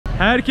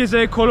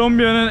Herkese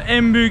Kolombiya'nın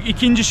en büyük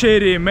ikinci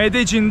şehri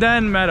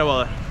Medellin'den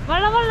merhabalar.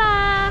 Merhaba.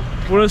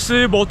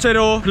 Burası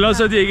Botero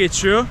Plaza diye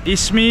geçiyor.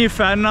 İsmi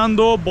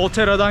Fernando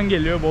Botero'dan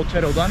geliyor,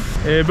 Botero'dan.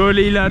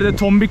 Böyle ileride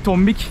tombik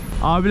tombik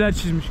abiler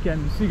çizmiş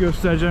kendisi.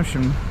 Göstereceğim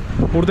şimdi.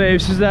 Burada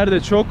evsizler de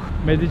çok.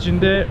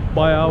 Medellin'de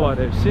bayağı var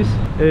evsiz.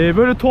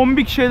 Böyle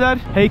tombik şeyler,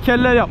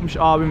 heykeller yapmış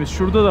abimiz.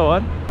 Şurada da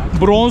var.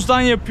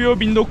 Bronzdan yapıyor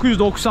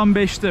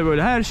 1995'te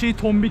böyle. Her şeyi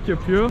tombik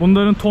yapıyor.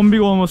 Bunların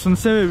tombik olmasının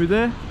sebebi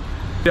de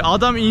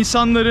adam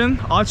insanların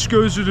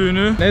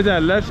açgözlülüğünü, ne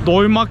derler,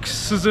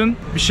 doymaksızın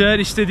bir şeyler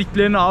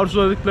istediklerini,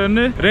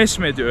 arzuladıklarını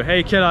resmediyor.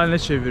 Heykel haline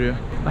çeviriyor.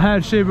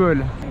 Her şey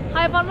böyle.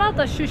 Hayvanlar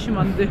da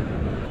şişmandı.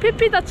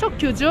 Pipi de çok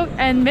küçük,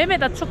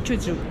 meme de çok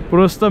küçük.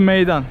 Burası da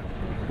meydan.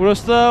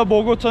 Burası da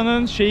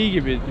Bogota'nın şeyi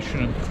gibi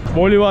düşünün.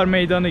 Bolivar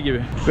meydanı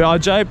gibi. Ve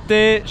acayip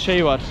de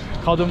şey var,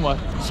 kadın var.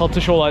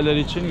 Satış olayları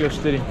için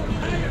göstereyim.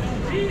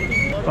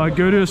 Bak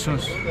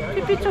görüyorsunuz.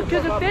 Pipi çok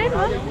küçük değil mi?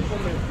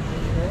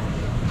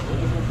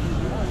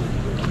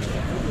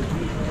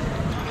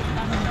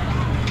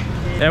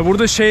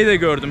 Burada şey de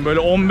gördüm, böyle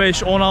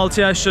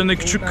 15-16 yaşlarında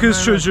küçük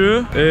kız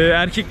çocuğu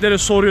erkeklere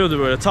soruyordu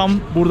böyle. Tam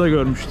burada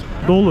görmüştüm.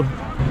 Dolu.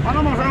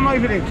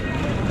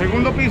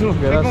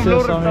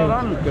 Gracias amigo.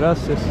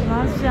 Gracias.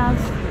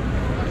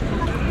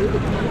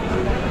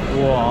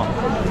 Wow.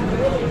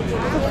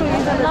 Çok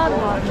oyuncaklar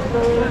var.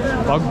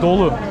 Bak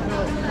dolu.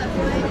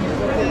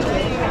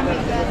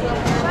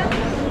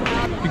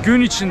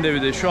 Gün içinde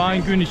bir de. Şu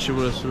an gün içi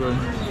burası böyle.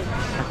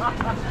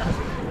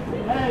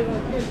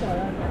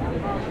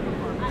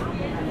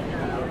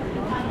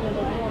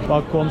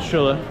 Bak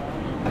konuşuyorlar.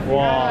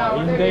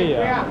 Wow, inde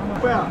ya.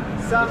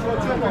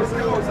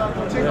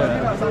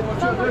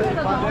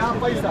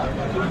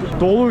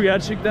 Dolu,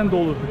 gerçekten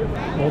dolu.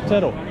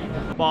 Botero.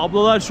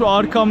 Ablalar şu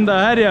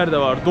arkamda her yerde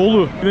var.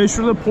 Dolu. Ve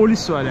şurada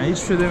polis var yani.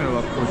 Hiçbir şey demiyor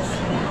bak polis.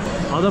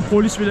 Ada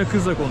polis bile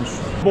kızla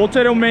konuşuyor.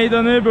 Botero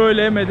Meydanı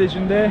böyle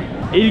Medellin'de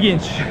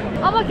ilginç.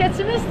 Ama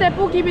geçimiz de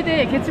bu gibi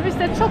değil. Geçimiz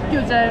de çok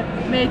güzel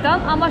meydan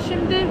ama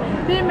şimdi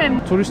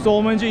bilmem. Turist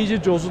olmayınca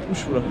iyice cozutmuş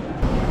bura.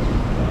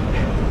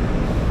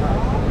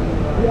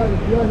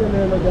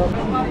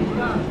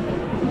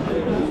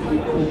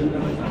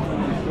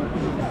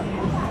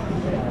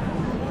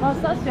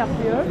 Masaj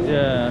yapıyor.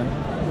 Yeah.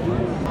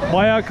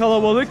 Bayağı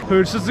kalabalık.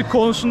 Hırsızlık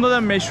konusunda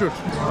da meşhur.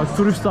 Bak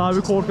turist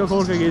abi korka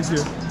korka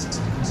geziyor.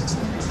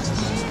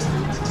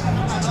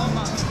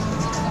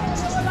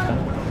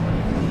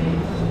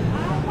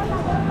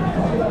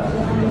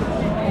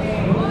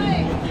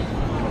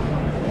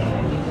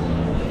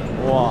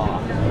 Wow.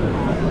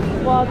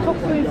 Wow,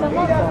 çok büyük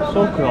insanlar var.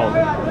 Çok kral.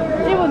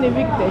 Even in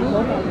weekdays.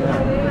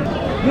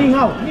 Ni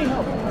hao.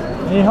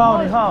 Ni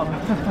hao, ni hao.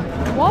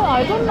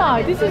 Well, I don't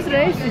know. This is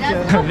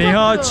racism. Ni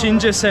hao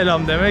Çince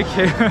selam demek.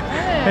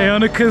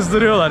 Heyan'ı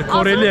kızdırıyorlar.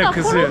 Koreli'ye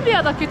kızıyor.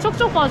 Kolombiya'daki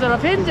çok fazla.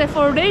 Bence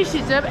for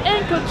racism en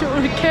kötü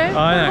ülke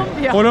aynen.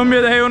 Kolombiya.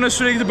 Kolombiya'da Heyan'a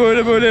sürekli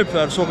böyle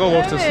yapıyorlar sokak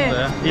ortasında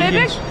ya. İlginç.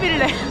 Bebek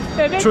bile.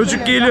 Bebek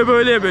çocuk bile. geliyor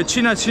böyle yapıyor.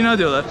 Çina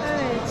diyorlar.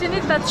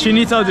 Evet.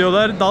 Çinita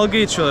diyorlar. Dalga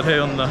geçiyorlar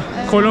Heyan'da.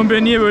 Evet.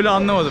 Kolombiya niye böyle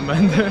anlamadım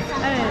ben de. Evet.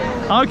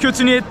 Ama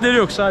kötü niyetleri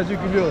yok. Sadece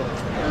gülüyorlar.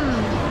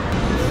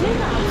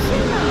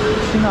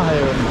 Çina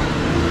Heyan'da.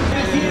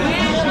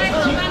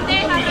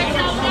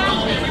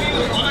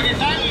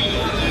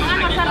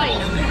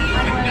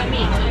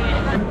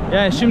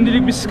 Yani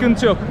şimdilik bir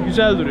sıkıntı yok.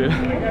 Güzel duruyor.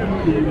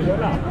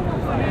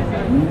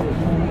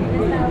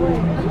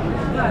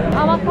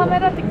 Ama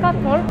kamera dikkat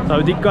var.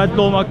 Tabii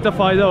dikkatli olmakta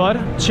fayda var.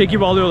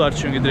 Çekip alıyorlar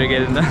çünkü direkt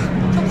elinden.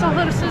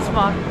 Çok hırsız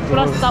var.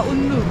 Burası da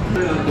ünlü.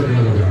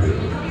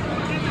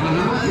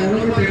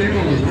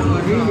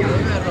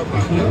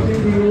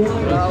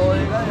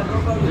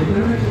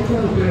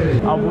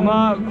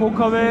 Buna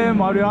coca ve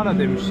marijuana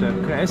demişler.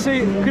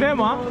 Ese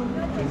crema.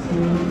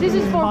 This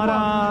is for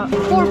para...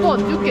 for what?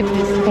 You get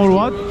this. For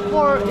what?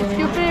 For if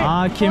you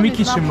pay. Kemik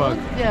için bak.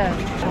 Yeah.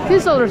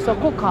 This also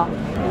coca.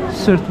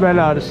 Sırt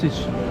bel ağrısı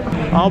için.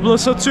 Abla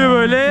satıyor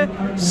böyle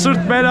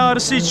sırt bel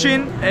ağrısı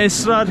için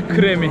esrar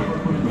kremi.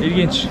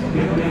 İlginç.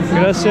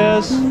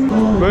 Gracias.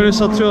 Böyle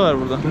satıyorlar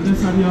burada.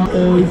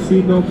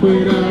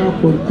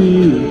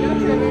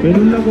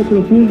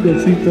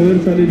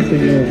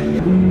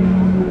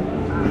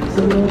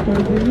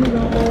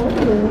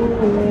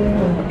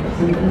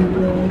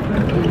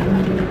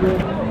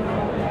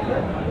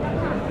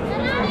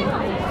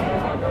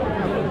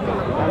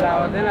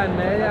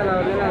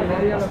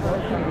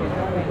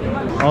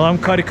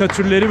 Adam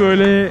karikatürleri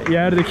böyle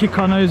yerdeki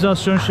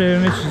kanalizasyon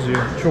şehrini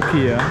çiziyor. Çok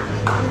iyi ya.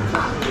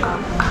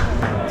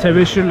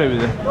 Tebeşirle bir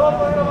de.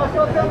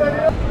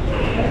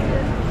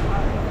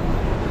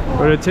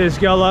 Böyle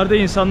tezgahlarda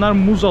insanlar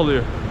muz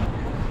alıyor.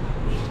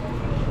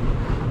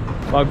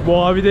 Bak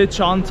bu abi de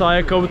çanta,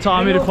 ayakkabı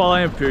tamiri falan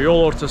yapıyor yol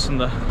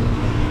ortasında.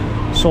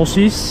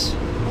 Sosis.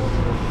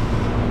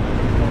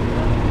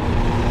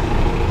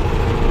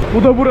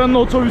 Bu da buranın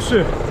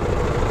otobüsü.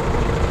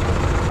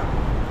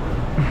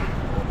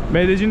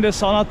 Medellin'de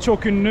sanat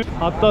çok ünlü.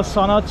 Hatta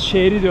sanat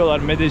şehri diyorlar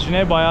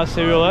Medellin'e. Bayağı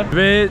seviyorlar.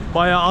 Ve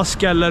bayağı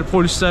askerler,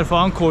 polisler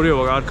falan koruyor.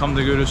 Bak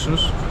arkamda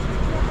görüyorsunuz.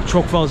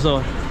 Çok fazla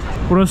var.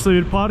 Burası da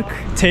bir park.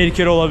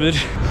 Tehlikeli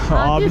olabilir.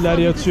 Abiler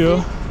yatıyor.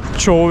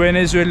 Çoğu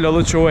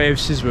Venezuelalı, çoğu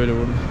evsiz böyle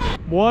burada.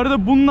 Bu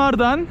arada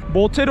bunlardan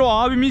Botero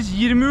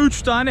abimiz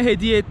 23 tane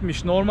hediye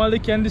etmiş. Normalde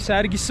kendi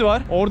sergisi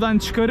var. Oradan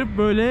çıkarıp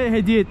böyle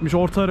hediye etmiş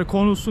ortalara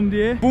konulsun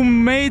diye. Bu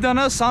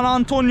meydana San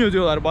Antonio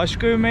diyorlar.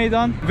 Başka bir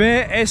meydan.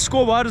 Ve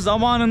Escobar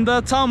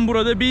zamanında tam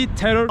burada bir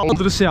terör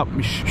saldırısı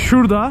yapmış.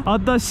 Şurada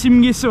hatta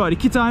simgesi var.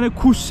 2 tane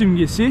kuş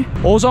simgesi.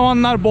 O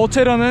zamanlar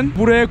Botero'nun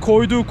buraya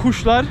koyduğu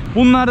kuşlar.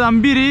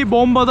 Bunlardan biri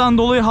bombadan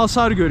dolayı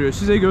hasar görüyor.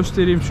 Size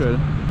göstereyim şöyle.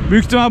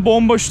 Büyük ihtimal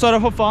bomba şu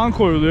tarafa falan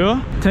koyuluyor.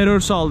 Terör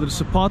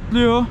saldırısı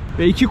patlıyor.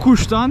 Ve 2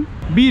 kuştan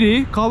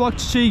biri kabak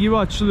çiçeği gibi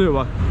açılıyor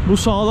bak. Bu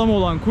sağlam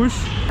olan kuş.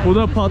 Bu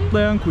da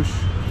patlayan kuş.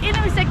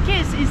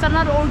 Günümüzdeki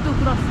insanlar oldu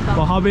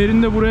burası.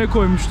 Haberini de buraya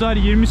koymuşlar.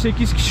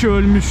 28 kişi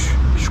ölmüş.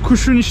 Şu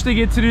kuşun işte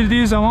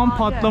getirildiği zaman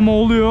patlama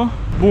oluyor.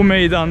 Bu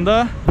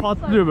meydanda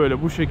patlıyor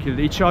böyle bu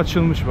şekilde. İçi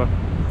açılmış bak.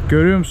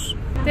 Görüyor musun?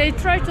 They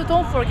try to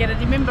don't forget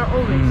and remember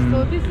always.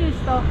 So this is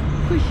the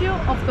cushion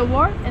of the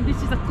war and this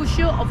is the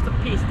cushion of the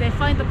peace. They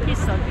find the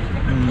peace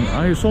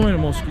on it. So many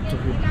mosquitoes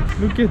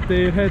here. Look at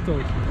their head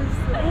also.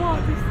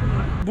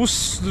 Bu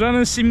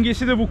sıranın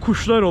simgesi de bu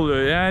kuşlar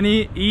oluyor.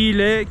 Yani iyi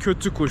ile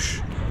kötü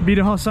kuş.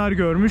 Biri hasar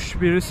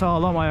görmüş, biri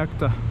sağlam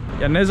ayakta.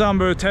 Ya ne zaman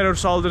böyle terör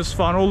saldırısı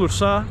falan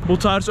olursa bu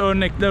tarz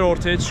örnekler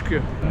ortaya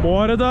çıkıyor. Bu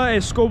arada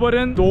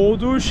Escobar'ın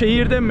doğduğu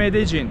şehirde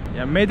Medellin.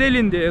 Yani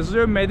Medellin diye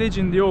yazılıyor,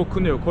 Medellin diye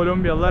okunuyor.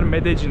 Kolombiyalılar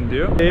Medellin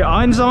diyor.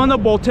 Aynı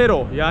zamanda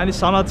Botero, yani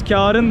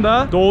sanatkarın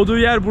da doğduğu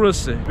yer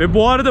burası. Ve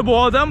bu arada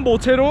bu adam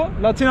Botero,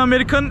 Latin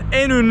Amerika'nın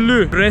en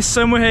ünlü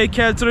ressamı,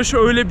 heykeltıraşı,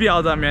 öyle bir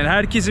adam yani.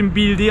 Herkesin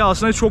bildiği,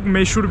 aslında çok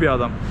meşhur bir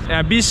adam.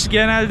 Yani biz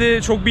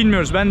genelde çok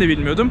bilmiyoruz, ben de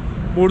bilmiyordum.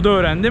 Burada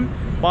öğrendim.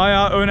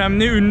 Bayağı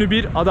önemli, ünlü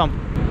bir adam.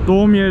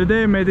 Doğum yeri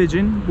de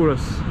Medellin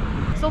burası.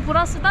 So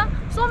burası da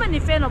so many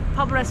fans of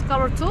Pablo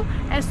Escobar too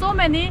and so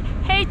many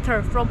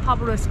haters from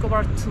Pablo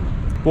Escobar too.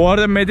 Bu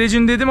arada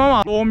Medellin dedim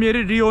ama doğum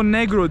yeri Rio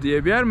Negro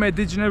diye bir yer.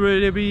 Medellin'e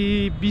böyle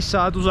bir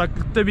saat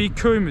uzaklıkta bir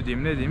köy mü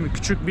diyeyim, ne diyeyim,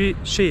 küçük bir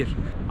şehir.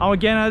 Ama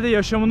genelde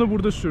yaşamını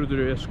burada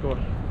sürdürüyor Escobar.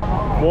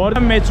 Bu arada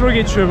metro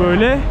geçiyor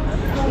böyle.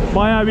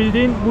 Bayağı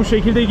bildiğin bu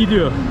şekilde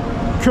gidiyor.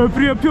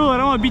 Köprü yapıyorlar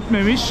ama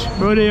bitmemiş.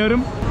 Böyle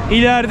yarım.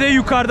 İleride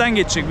yukarıdan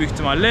geçecek büyük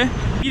ihtimalle.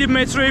 Gidip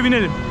metroya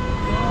binelim.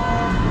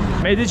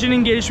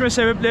 Medellin'in gelişme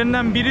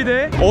sebeplerinden biri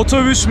de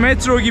otobüs,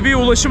 metro gibi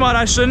ulaşım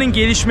araçlarının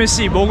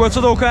gelişmesi.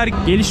 Bogota'da o kadar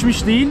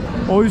gelişmiş değil.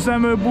 O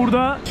yüzden böyle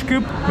burada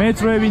çıkıp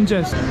metroya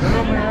bineceğiz.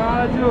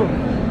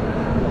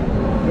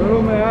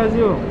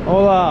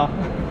 Hola.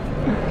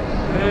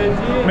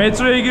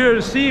 Metroya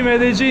giriyoruz. Sí,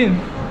 Medellin.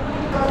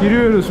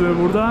 Giriyoruz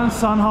ve buradan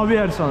San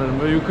Javier sanırım.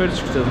 Böyle yukarı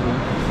çıkacağız.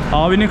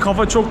 Abinin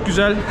kafa çok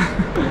güzel.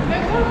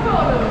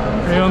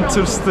 Eyon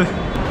tırstı.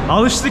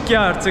 Alıştık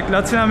ya artık.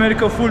 Latin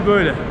Amerika full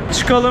böyle.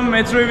 Çıkalım,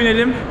 metroya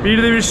binelim.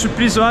 Bir de bir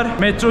sürpriz var.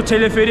 Metro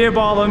teleferiğe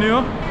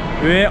bağlanıyor.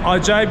 Ve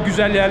acayip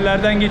güzel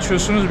yerlerden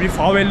geçiyorsunuz. Bir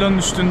favelanın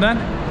üstünden.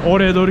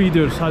 Oraya doğru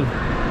gidiyoruz. Hadi.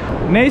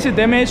 Neyse,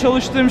 demeye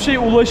çalıştığım şey,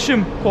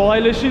 ulaşım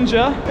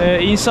kolaylaşınca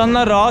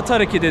insanlar rahat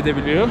hareket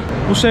edebiliyor.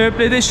 Bu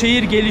sebeple de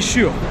şehir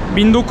gelişiyor.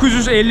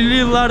 1950'li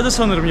yıllarda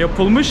sanırım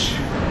yapılmış.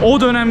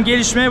 O dönem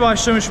gelişmeye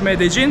başlamış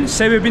Medellin.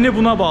 Sebebini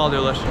buna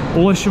bağlıyorlar.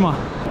 Ulaşıma.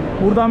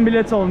 Buradan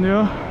bilet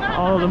alınıyor.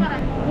 Alalım.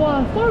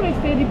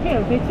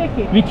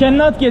 We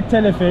cannot get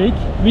teleferik.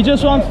 We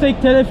just want to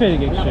take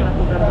teleferik actually.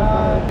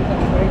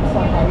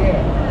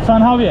 San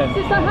Javier.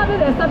 Sí, San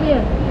Javier está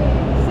bien.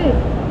 Sí.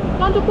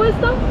 ¿Cuánto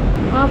cuesta?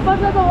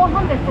 Pasa de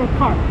 100 for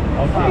car.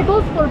 Okay.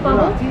 Dos por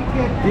favor.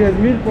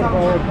 10,000 por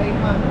favor.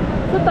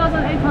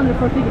 2,800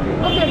 for ticket.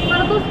 Okay,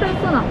 para dos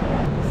personas.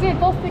 Sí,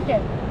 dos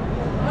tickets.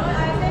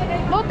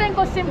 No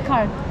tengo SIM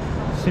card.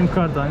 SIM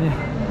card, Dani.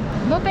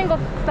 No tengo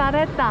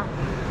tarjeta.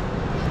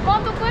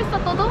 ¿Cuánto cuesta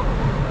todo?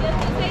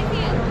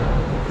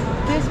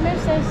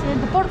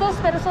 10,600. ¿Por dos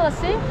personas,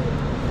 sí?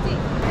 Sí.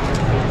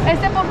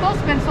 Este por dos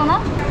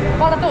personas?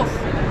 Para dos.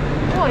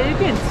 Oh,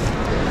 ilginç.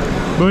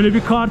 Böyle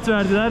bir kart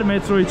verdiler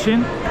metro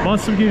için.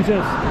 Basıp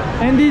gireceğiz.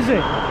 And easy.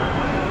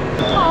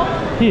 Oh.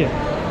 Here.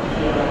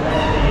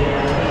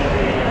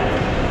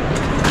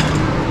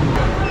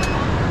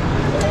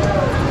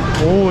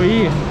 Oh,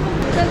 iyi.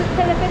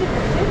 Teleférico,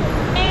 ¿sí?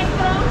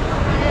 Metro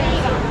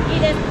y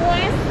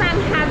después San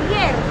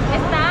Javier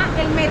está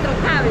el metro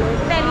cable,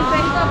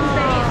 teleférico que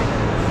usted dice.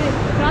 Sí.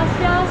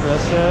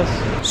 Gracias.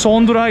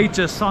 Son durağa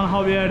gideceğiz, San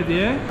Javier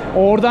diye.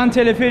 Oradan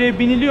teleferiğe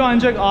biniliyor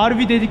ancak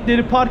Arvi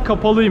dedikleri park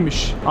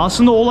kapalıymış.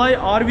 Aslında olay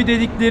Arvi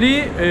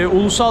dedikleri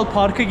ulusal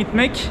parka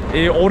gitmek.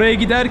 Oraya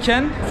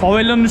giderken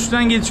favelanın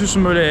üstünden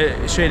geçiyorsun böyle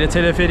şeyle,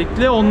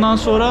 teleferikle. Ondan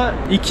sonra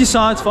 2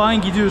 saat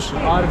falan gidiyorsun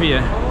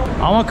Arvi'ye.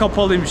 Ama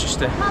kapalıymış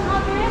işte.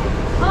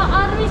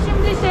 Arvi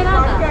şimdi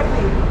Serada.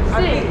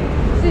 Sí,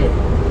 sí.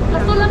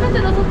 Solamente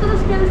nosotros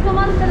queremos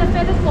tomar el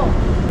teleférico.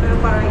 Pero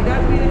para ir a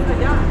Arvi está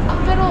allá.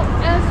 Pero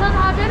en San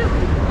Javier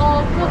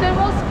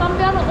podemos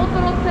cambiar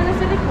otro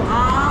teleférico.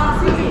 Ah,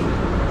 sí.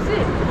 Sí.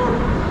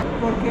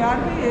 Porque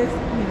Arvi es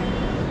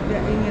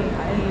en el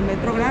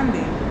metro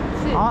grande.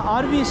 Sí.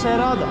 Arvi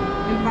Serada.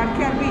 El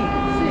parque Arvi.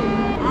 Sí.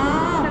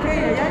 Ah, ok.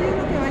 Allá hay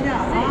uno que vaya.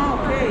 Ah,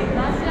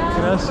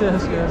 Yes, yes,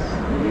 yes.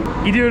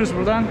 Gidiyoruz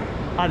buradan.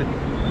 Hadi.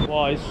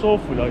 Vay, so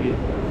full abi.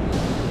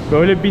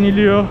 Böyle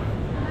biniliyor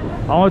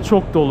ama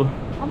çok dolu.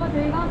 Ama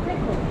Duygan tek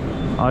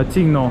o. I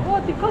think no. O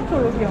dikkat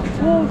oluyor.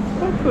 O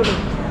korkuyorum.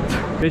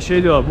 Ve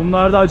şey diyorlar,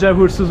 bunlarda acayip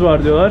hırsız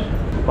var diyorlar.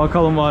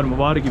 Bakalım var mı?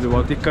 Var gibi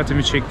bak,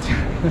 dikkatimi çekti.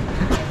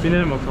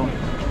 Binelim bakalım.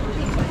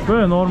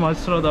 Böyle normal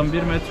sıradan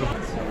bir metro.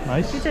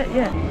 Nice.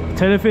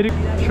 Teleferik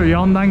şu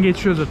yandan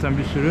geçiyor zaten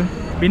bir sürü.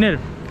 Binelim.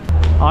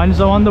 Aynı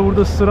zamanda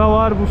burada sıra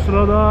var. Bu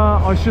sırada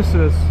aşı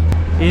sırası.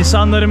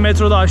 İnsanların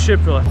metroda aşı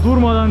yapıyorlar.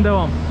 Durmadan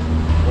devam.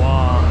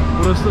 Wow.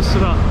 Burası da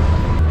sıra.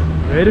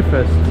 Very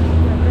fast.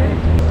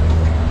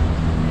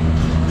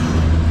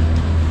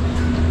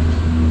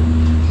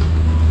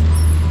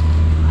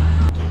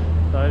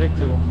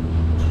 Directly go.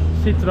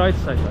 Sit right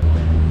side.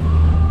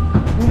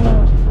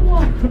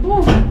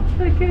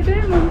 Tehlikeli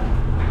değil mi?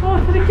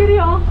 Tehlikeli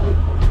ya.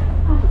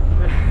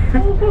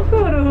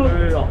 Korkuyorum.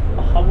 Böyle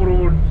hamur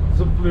hamur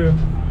zıplıyor.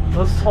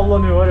 Nasıl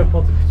sallanıyor var ya,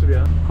 patı kütür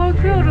ya.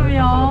 Korkuyorum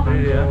ya.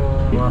 Değil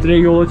ya.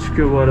 Direkt yola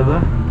çıkıyor bu arada.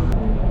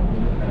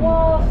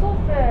 Wow, so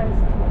fast.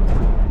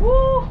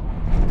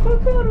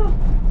 Korkuyorum.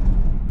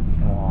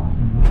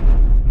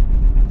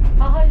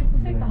 Daha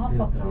yüksek, daha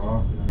farklı.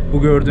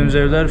 Bu gördüğünüz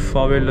evler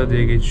favela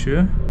diye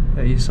geçiyor.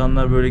 Yani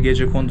insanlar böyle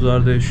gece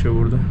kondularda yaşıyor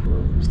burada.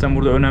 Zaten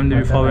burada önemli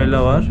bir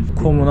favela var.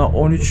 Comuna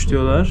 13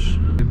 diyorlar.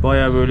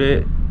 Baya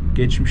böyle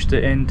geçmişte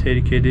en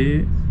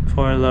tehlikeli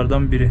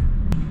favelalardan biri.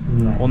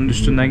 Onun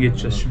üstünden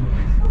geçeceğiz şimdi.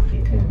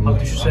 Abi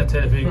düşünsene,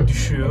 teleferik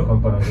düşüyor.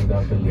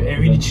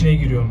 Evin içine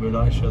giriyorum böyle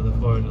aşağıda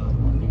favelada.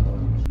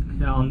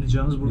 Ya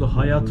anlayacağınız burada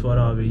hayat var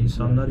abi.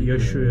 İnsanlar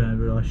yaşıyor yani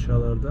böyle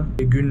aşağılarda.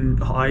 Gün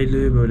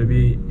aylığı böyle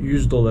bir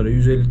 100 dolara,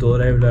 150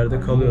 dolara evlerde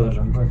kalıyorlar.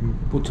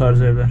 Bu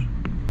tarz evler.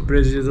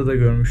 Brezilya'da da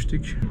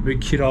görmüştük. Ve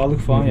kiralık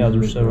falan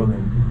yazmışlar bak.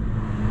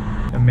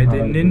 Yani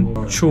Medellin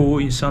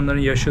çoğu insanların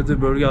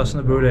yaşadığı bölge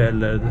aslında böyle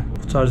yerlerde.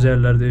 Bu tarz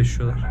yerlerde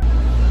yaşıyorlar.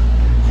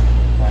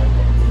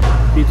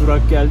 Bir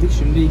durak geldik.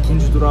 Şimdi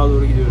ikinci durağa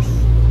doğru gidiyoruz.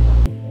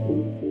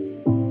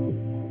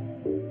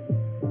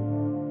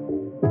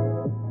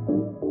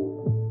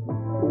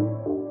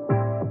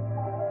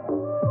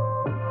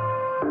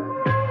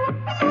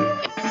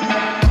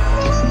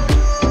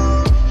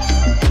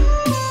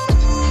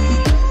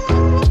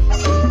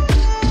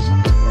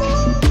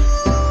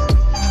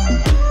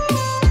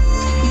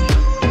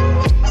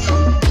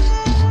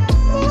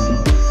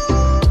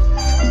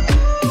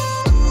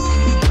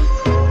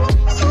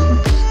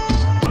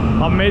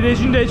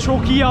 Medellin'de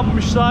çok iyi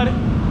yapmışlar.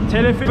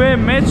 Teleferik ve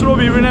metro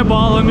birbirine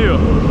bağlanıyor.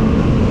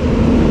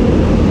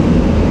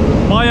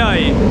 Bayağı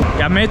iyi.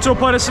 Ya metro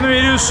parasını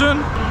veriyorsun,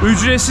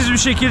 ücretsiz bir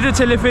şekilde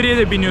teleferiğe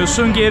de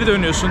biniyorsun, geri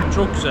dönüyorsun.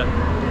 Çok güzel.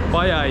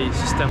 Bayağı iyi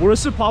sistem.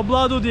 Burası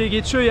Pablo diye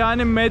geçiyor,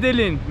 yani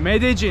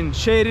Medellin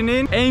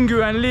şehrinin en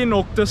güvenli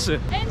noktası.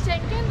 En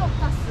zengin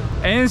noktası.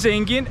 En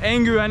zengin,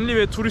 en güvenli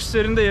ve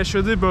turistlerin de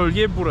yaşadığı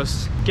bölge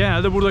burası.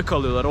 Genelde burada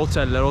kalıyorlar.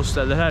 Oteller,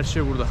 hosteller, her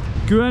şey burada.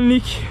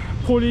 Güvenlik,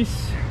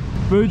 polis,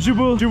 böyle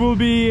cıbıl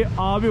bir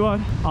abi var.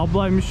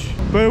 Ablaymış.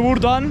 Böyle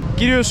buradan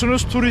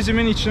giriyorsunuz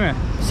turizmin içine.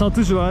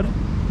 Satıcılar,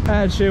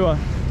 her şey var.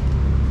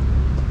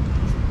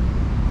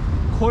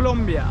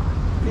 Kolombiya.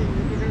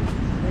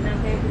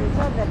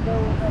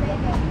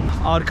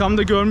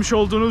 Arkamda görmüş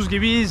olduğunuz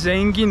gibi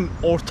zengin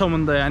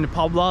ortamında, yani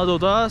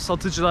Pablo'da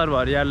satıcılar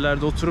var.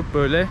 Yerlerde oturup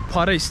böyle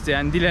para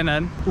isteyen,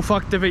 dilenen,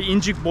 ufak tefek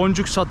incik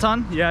boncuk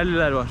satan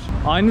yerliler var.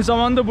 Aynı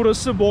zamanda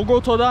burası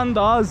Bogota'dan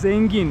daha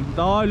zengin,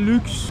 daha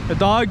lüks,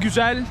 daha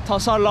güzel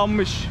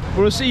tasarlanmış.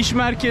 Burası iş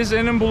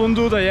merkezlerinin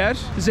bulunduğu da yer.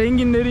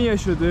 Zenginlerin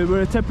yaşadığı,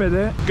 böyle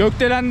tepede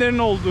gökdelenlerin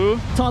olduğu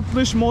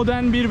tatlış,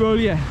 modern bir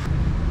bölge.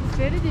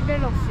 Very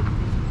developed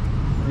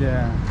city.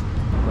 Yeah.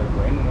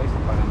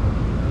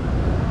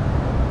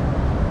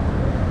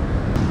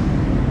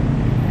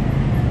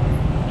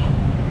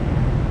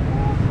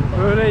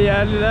 Böyle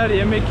yerliler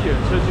yemek yiyor,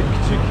 çocuk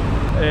küçük.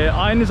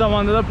 Aynı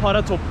zamanda da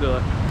para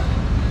topluyorlar.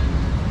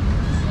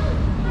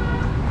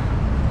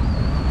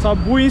 Tabi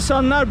bu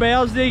insanlar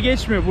beyaz diye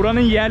geçmiyor. Buranın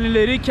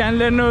yerlileri,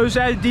 kendilerine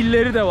özel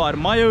dilleri de var.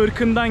 Maya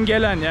ırkından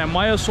gelen, yani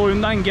Maya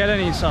soyundan gelen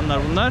insanlar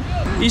bunlar.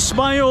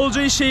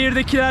 İspanyolcayı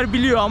şehirdekiler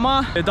biliyor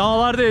ama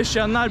dağlarda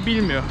yaşayanlar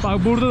bilmiyor.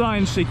 Bak burada da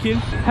aynı şekil.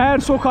 Her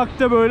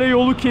sokakta böyle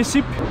yolu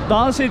kesip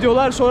dans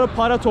ediyorlar, sonra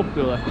para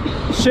topluyorlar.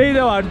 Şey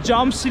de var,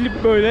 cam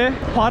silip böyle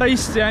para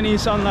isteyen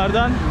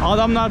insanlardan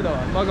adamlar da var.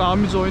 Bak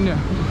abimiz oynuyor.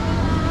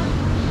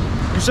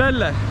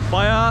 Güzeller.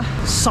 Bayağı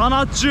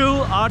sanatçıl,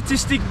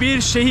 artistik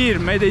bir şehir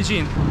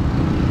Medellin.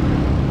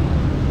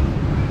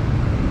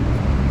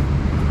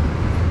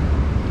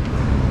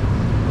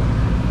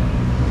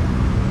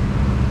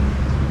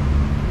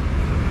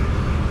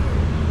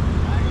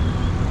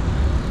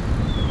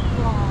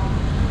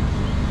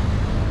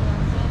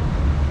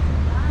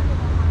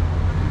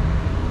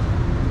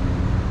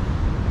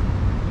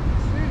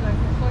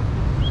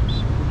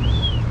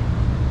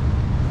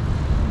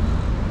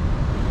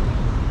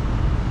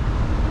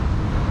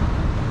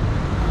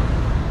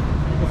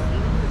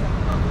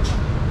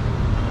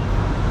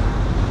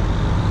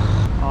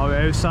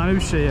 Efsane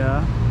bir şey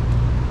ya.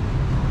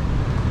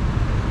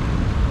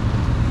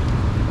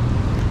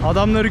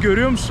 Adamları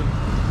görüyor musun?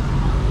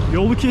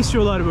 Yolu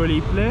kesiyorlar böyle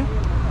iple.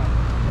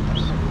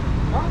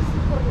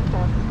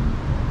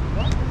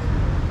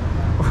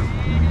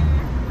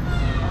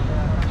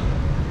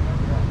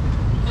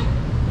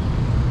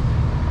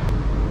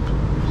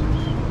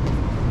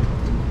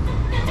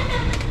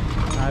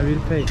 I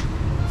will pay.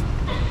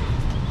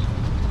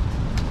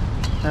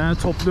 Hemen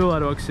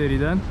topluyorlar bak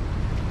seriden.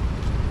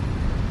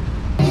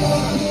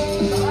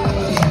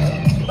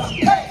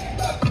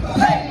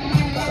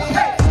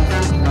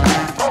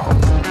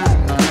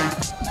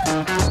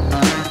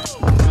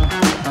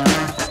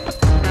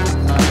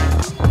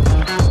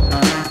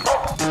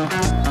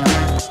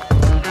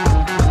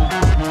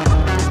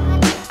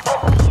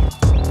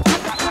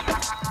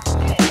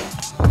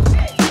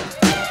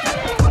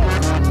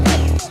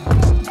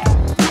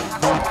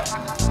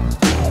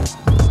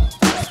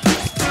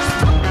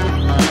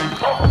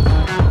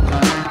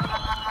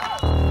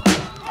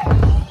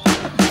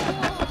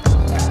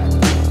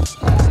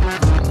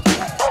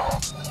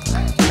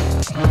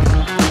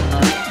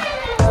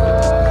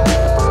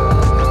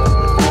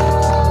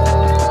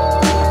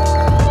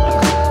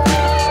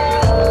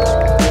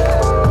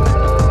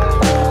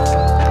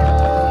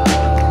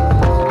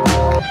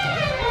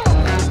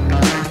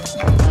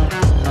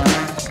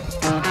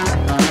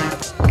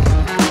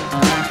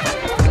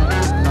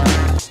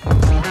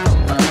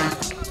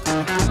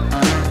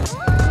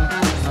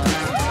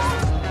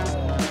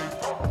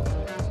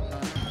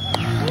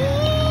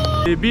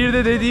 Bir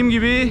de dediğim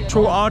gibi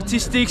çok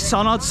artistik,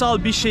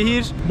 sanatsal bir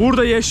şehir.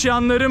 Burada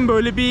yaşayanların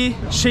böyle bir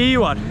şeyi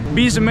var.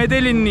 Biz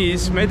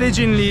Medellinliyiz,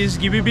 Medellinliyiz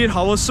gibi bir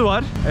havası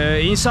var.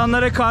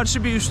 İnsanlara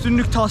karşı bir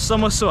üstünlük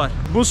taslaması var.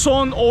 Bu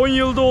son 10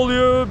 yılda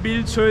oluyor.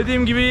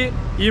 Söylediğim gibi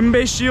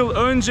 25 yıl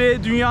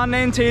önce dünyanın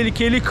en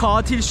tehlikeli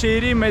katil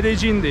şehri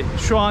Medellin'di.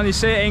 Şu an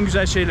ise en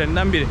güzel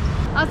şehirlerinden biri.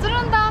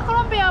 Aslında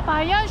Kolombiya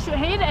bayan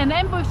şehir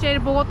en büyük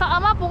şehir Bogota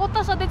ama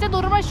Bogota sadece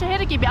durma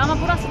şehri gibi ama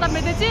burası da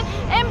Medellin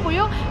en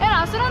büyük.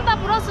 Aslında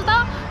burası da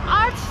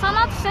art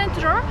sanat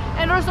center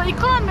and also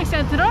economic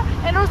center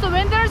and also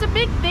when there's a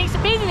big things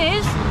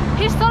business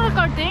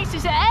historical things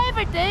is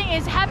everything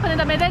is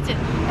happening in Medellin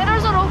and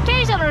also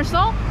location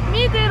also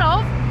middle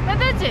of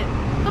Medellin.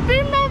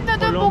 Bilmem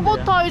neden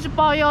Bogota'yı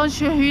bayan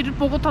şehir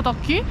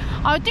Bogota'daki.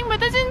 I think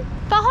Medellin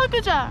daha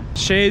güzel.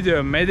 Şey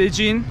diyor,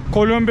 Medellin,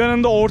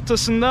 Kolombiya'nın da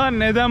ortasında,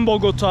 neden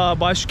Bogota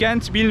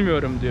başkent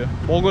bilmiyorum diyor.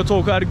 Bogota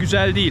o kadar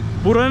güzel değil.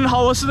 Buranın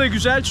havası da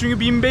güzel çünkü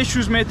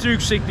 1500 metre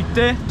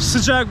yükseklikte.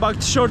 Sıcak,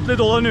 bak tişörtle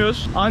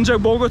dolanıyoruz.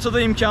 Ancak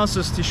Bogota'da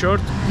imkansız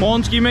tişört.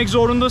 Mont giymek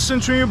zorundasın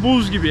çünkü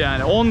buz gibi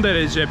yani. 10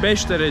 derece,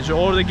 5 derece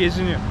orada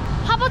geziniyor.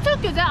 Hava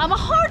çok güzel ama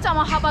her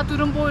zaman hava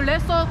durum böyle.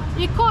 So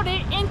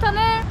equally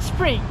internet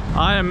spring.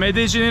 Aynen,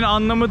 Medellin'in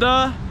anlamı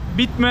da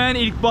bitmeyen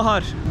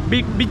ilkbahar.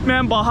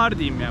 Bitmeyen bahar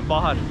diyeyim yani,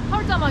 bahar.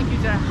 Her zaman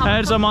güzel.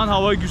 Her zaman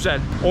hava güzel.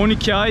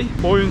 12 ay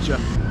boyunca.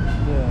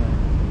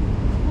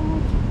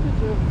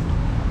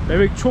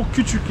 Bebek çok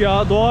küçük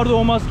ya. Doğar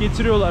doğmaz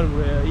getiriyorlar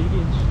buraya.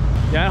 İlginç.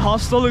 Yani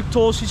hastalık,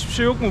 toz hiçbir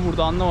şey yok mu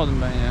burada, anlamadım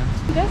ben ya.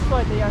 That's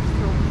why they are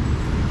strong.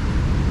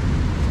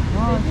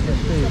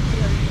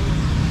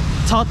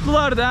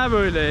 Tatlılar da ha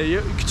böyle.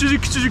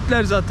 Küçücük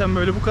küçücükler zaten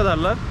böyle, bu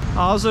kadarlar.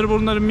 Ağızları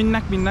burunları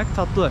minnak minnak,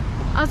 tatlılar.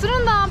 Aslında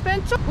ben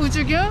çok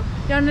ucuz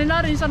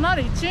yani insanlar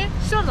için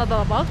şurada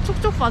da bak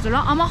çok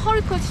fazla ama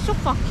herkes çok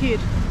fakir.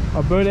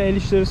 Böyle el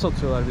işleri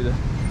satıyorlar bir de.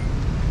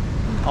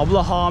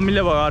 Abla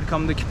hamile bak,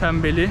 arkamdaki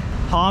pembeli.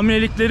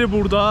 Hamilelikleri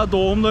burada,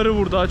 doğumları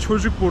burada,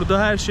 çocuk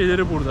burada, her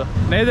şeyleri burada.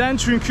 Neden?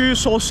 Çünkü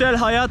sosyal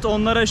hayat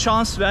onlara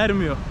şans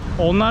vermiyor.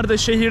 Onlar da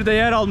şehirde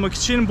yer almak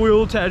için bu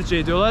yolu tercih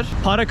ediyorlar.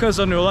 Para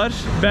kazanıyorlar.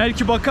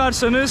 Belki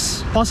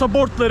bakarsanız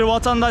pasaportları,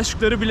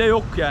 vatandaşlıkları bile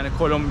yok yani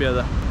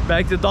Kolombiya'da.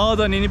 Belki de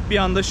dağdan inip bir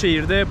anda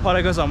şehirde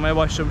para kazanmaya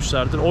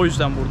başlamışlardır. O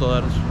yüzden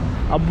buradalardır.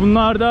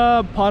 Bunlar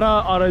da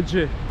para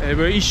aracı.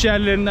 Böyle iş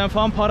yerlerinden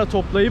falan para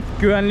toplayıp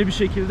güvenli bir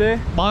şekilde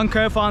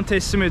bankaya falan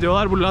teslim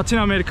ediyorlar. Bu Latin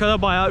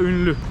Amerika'da bayağı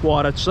ünlü bu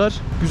araçlar.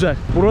 Güzel.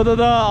 Burada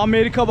da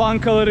Amerika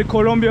bankaları,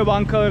 Kolombiya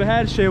bankaları,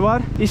 her şey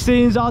var.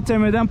 İstediğiniz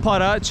ATM'den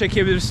para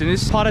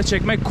çekebilirsiniz. Para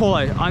çekmek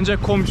kolay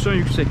ancak komisyon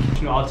yüksek.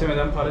 Şimdi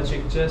ATM'den para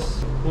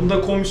çekeceğiz.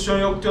 Bunda komisyon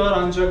yok diyorlar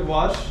ancak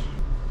var.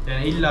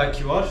 Yani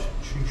illaki var.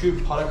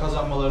 Çünkü para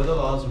kazanmaları da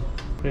lazım.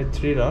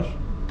 Retirar.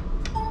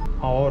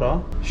 Ahora.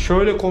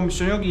 Şöyle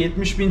komisyon yok.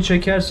 70.000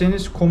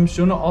 çekerseniz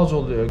komisyonu az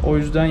oluyor. O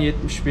yüzden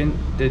 70.000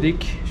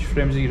 dedik.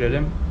 Şifremizi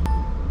girelim.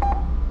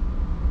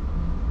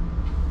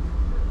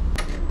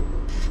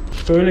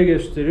 Şöyle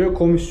gösteriyor.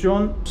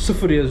 Komisyon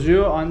 0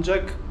 yazıyor.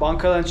 Ancak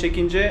bankadan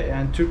çekince,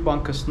 yani Türk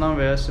Bankası'ndan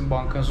veya sizin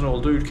bankanızın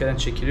olduğu ülkeden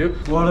çekiliyor.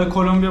 Bu arada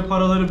Kolombiya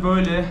paraları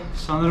böyle.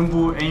 Sanırım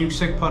bu en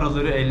yüksek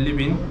paraları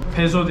 50.000.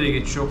 Peso diye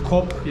geçiyor.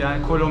 Kop,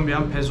 yani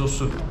Kolombiyan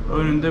pezosu.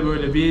 Önünde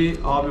böyle bir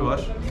abi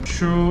var.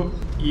 Şu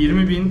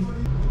 20.000.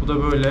 Bu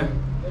da böyle.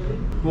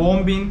 Bu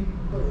 10.000.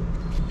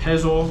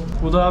 peso.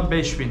 Bu da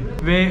 5000.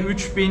 Ve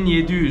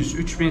 3700,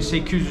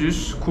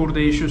 3800 kur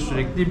değişiyor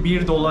sürekli.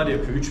 1 dolar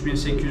yapıyor.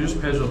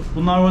 3800 peso.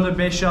 Bunlar burada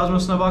 5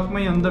 yazmasına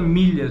bakmayın, yanında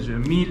mil yazıyor.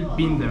 Mil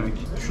 1000 demek.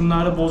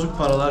 Şunlar da bozuk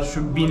paralar.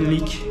 Şu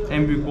binlik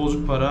en büyük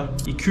bozuk para.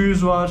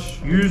 200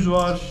 var, 100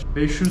 var,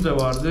 500 de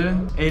vardı,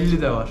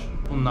 50 de var.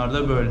 Bunlar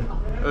da böyle.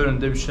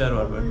 Önünde bir şeyler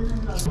var böyle.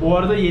 Bu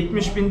arada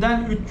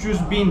 70.000'den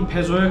 300.000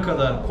 pesoya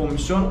kadar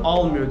komisyon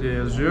almıyor diye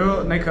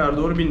yazıyor. Ne kadar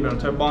doğru bilmiyorum.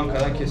 Tabii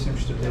bankadan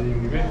kesilmiştir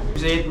dediğim gibi.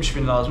 Bize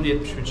 70.000 lazım.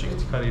 70.000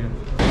 çektik karıyla.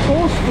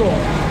 Tosto.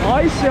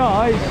 Ice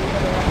ya ice.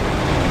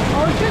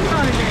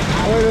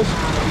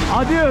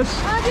 Adios.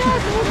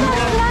 Adios,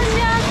 muchas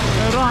gracias.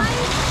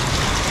 Run.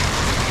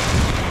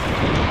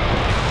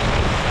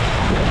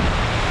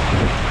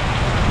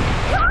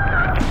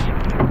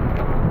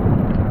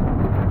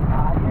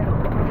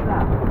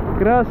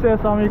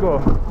 Gracias, amigo.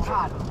 Un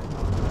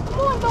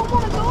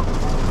momento.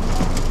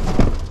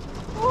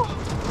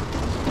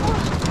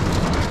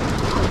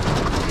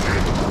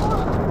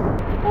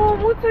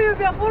 Mucho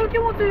lluvia, ¿por qué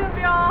mucho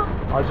lluvia?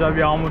 Acayip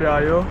yağmur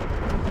yağıyor.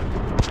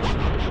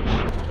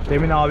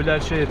 Demin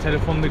abiler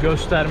telefonunu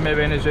gösterme,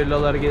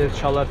 Venezuelalılar gelir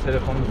çalar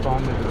telefonunu falan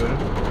dedi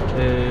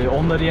böyle.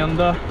 Onların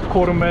yanında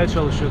korunmaya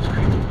çalışıyorduk.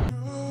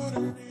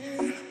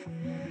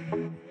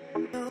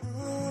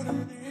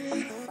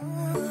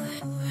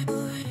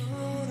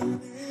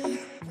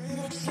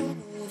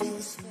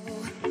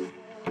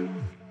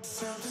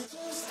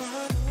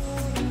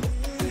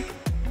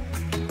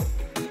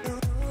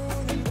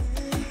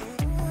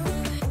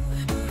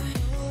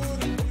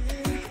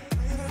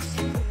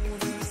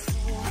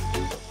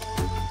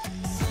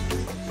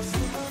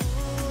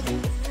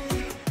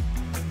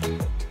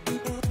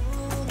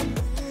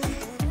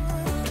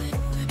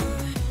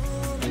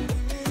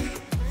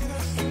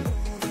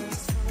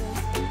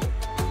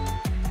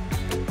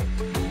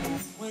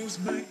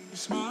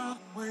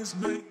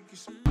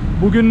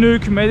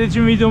 Bugünlük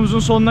Medellin videomuzun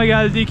sonuna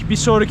geldik. Bir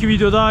sonraki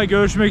videoda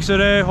görüşmek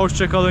üzere.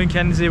 Hoşça kalın.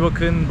 Kendinize iyi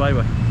bakın. Bay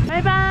bay.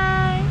 Bye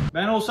bye.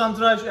 Ben Oğuzhan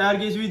Tıraş. Eğer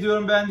gezi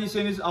videomu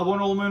beğendiyseniz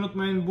abone olmayı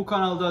unutmayın. Bu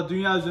kanalda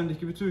dünya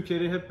üzerindeki bütün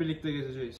ülkeleri hep birlikte gezeceğiz.